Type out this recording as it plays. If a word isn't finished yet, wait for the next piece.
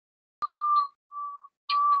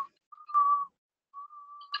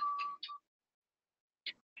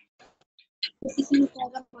Need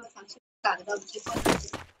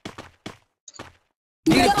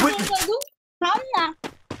equipment. थांब ना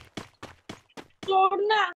सोड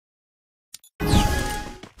ना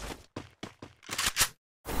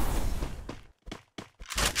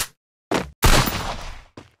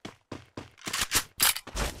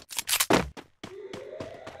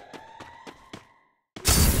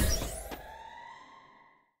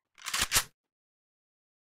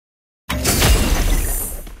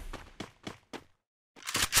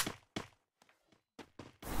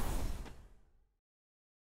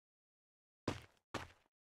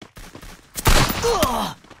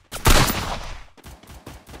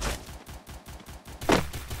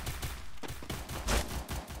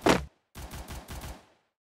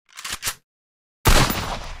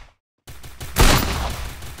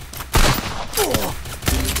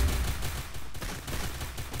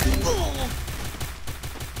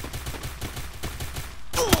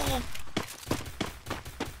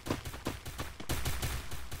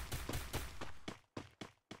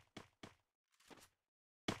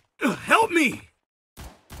Help me!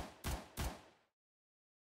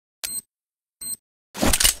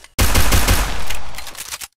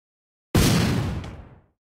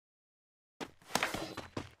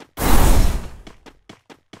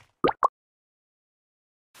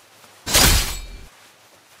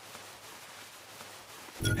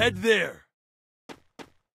 Head there.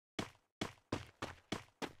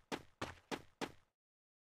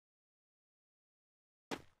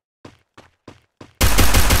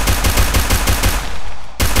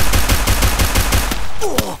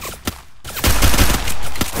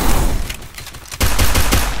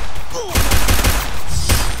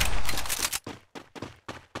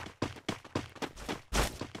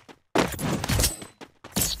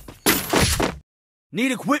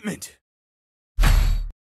 Need equipment.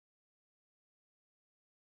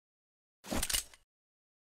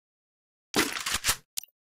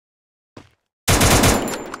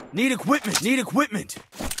 Need equipment. Need equipment.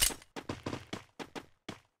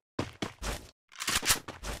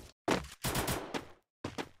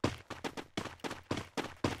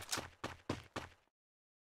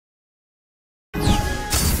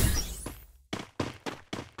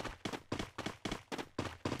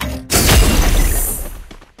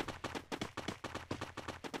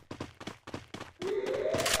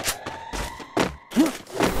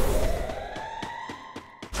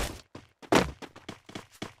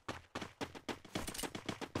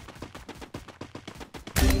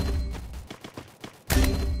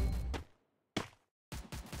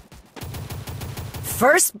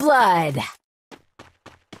 First blood.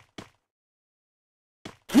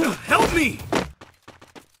 Help me!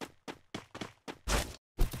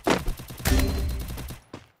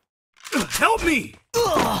 Help me!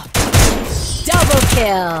 Double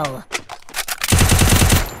kill.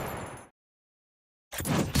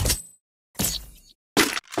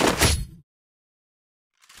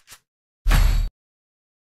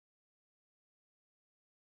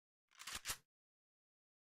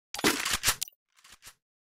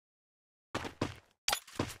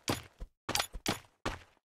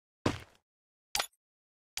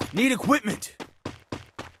 Need equipment.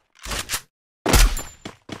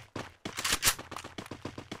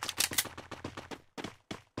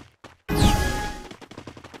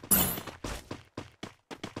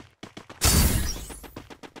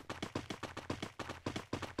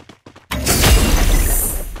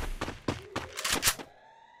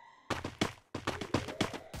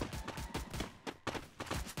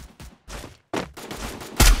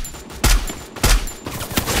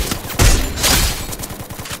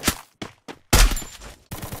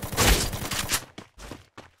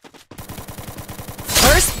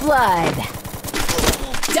 First blood.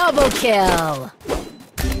 Double kill.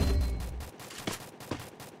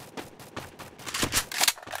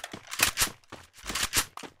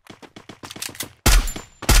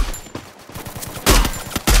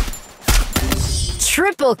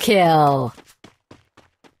 Triple kill.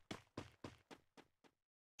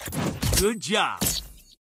 Good job.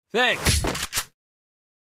 Thanks.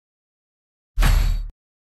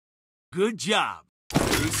 Good job.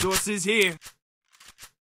 Resources here.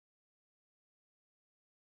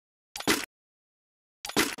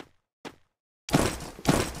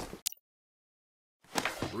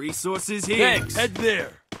 Resources here. Thanks. Head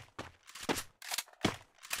there.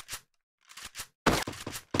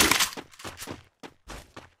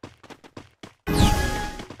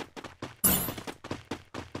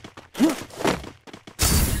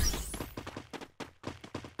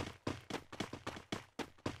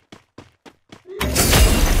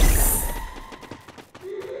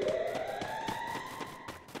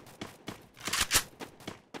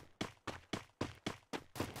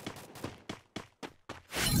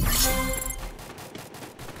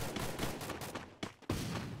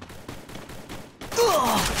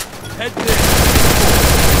 Head there.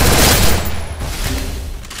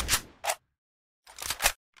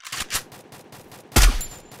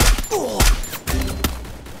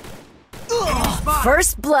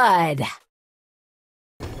 First blood.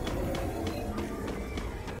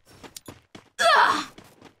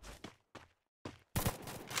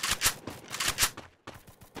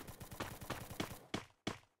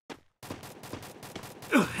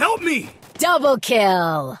 Help me! Double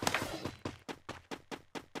kill.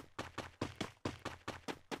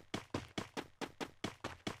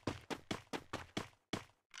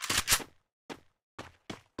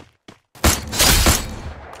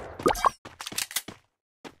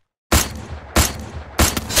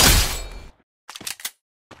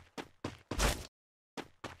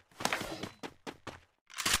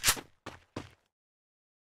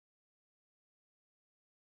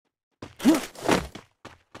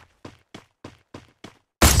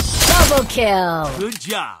 Double kill. Good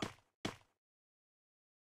job.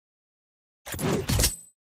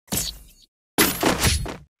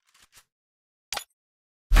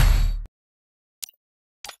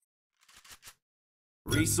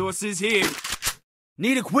 Resources here.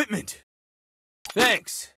 Need equipment.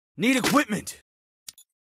 Thanks. Need equipment.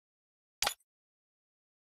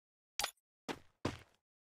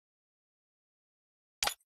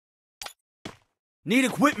 Need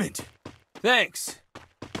equipment. Thanks.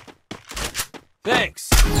 Thanks.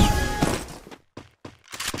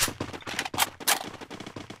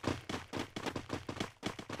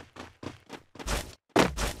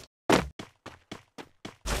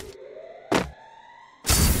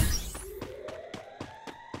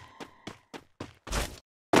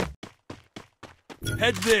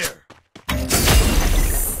 Head there.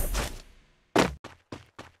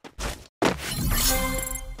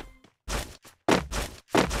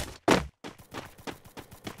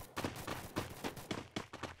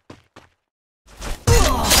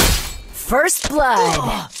 First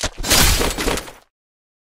blood.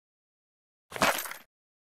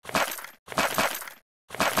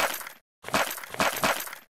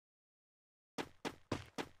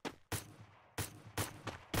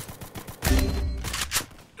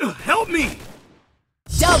 Help me!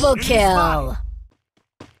 Double kill.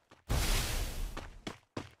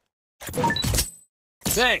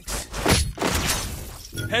 Thanks.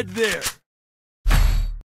 Head there.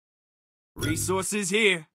 Resources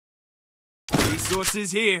here.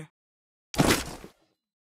 Resources here.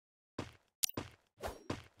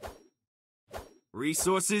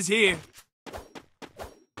 Resources here.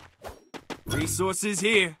 Resources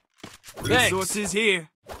here. Resources here.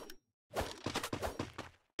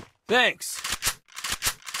 Thanks.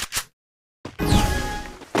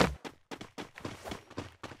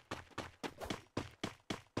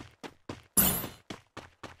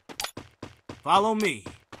 Follow me.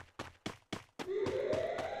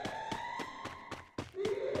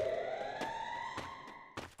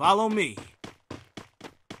 Follow me.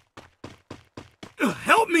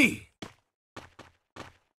 Help me!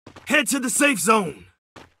 Head to the safe zone.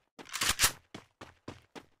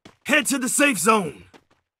 Head to the safe zone.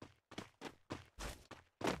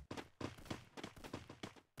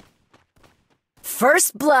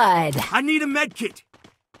 First blood. I need a med kit.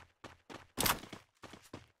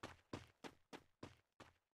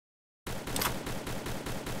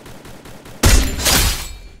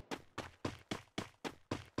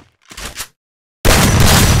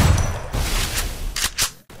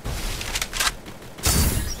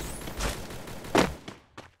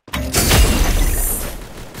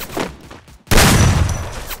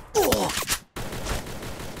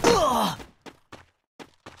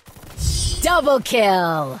 Double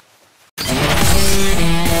kill.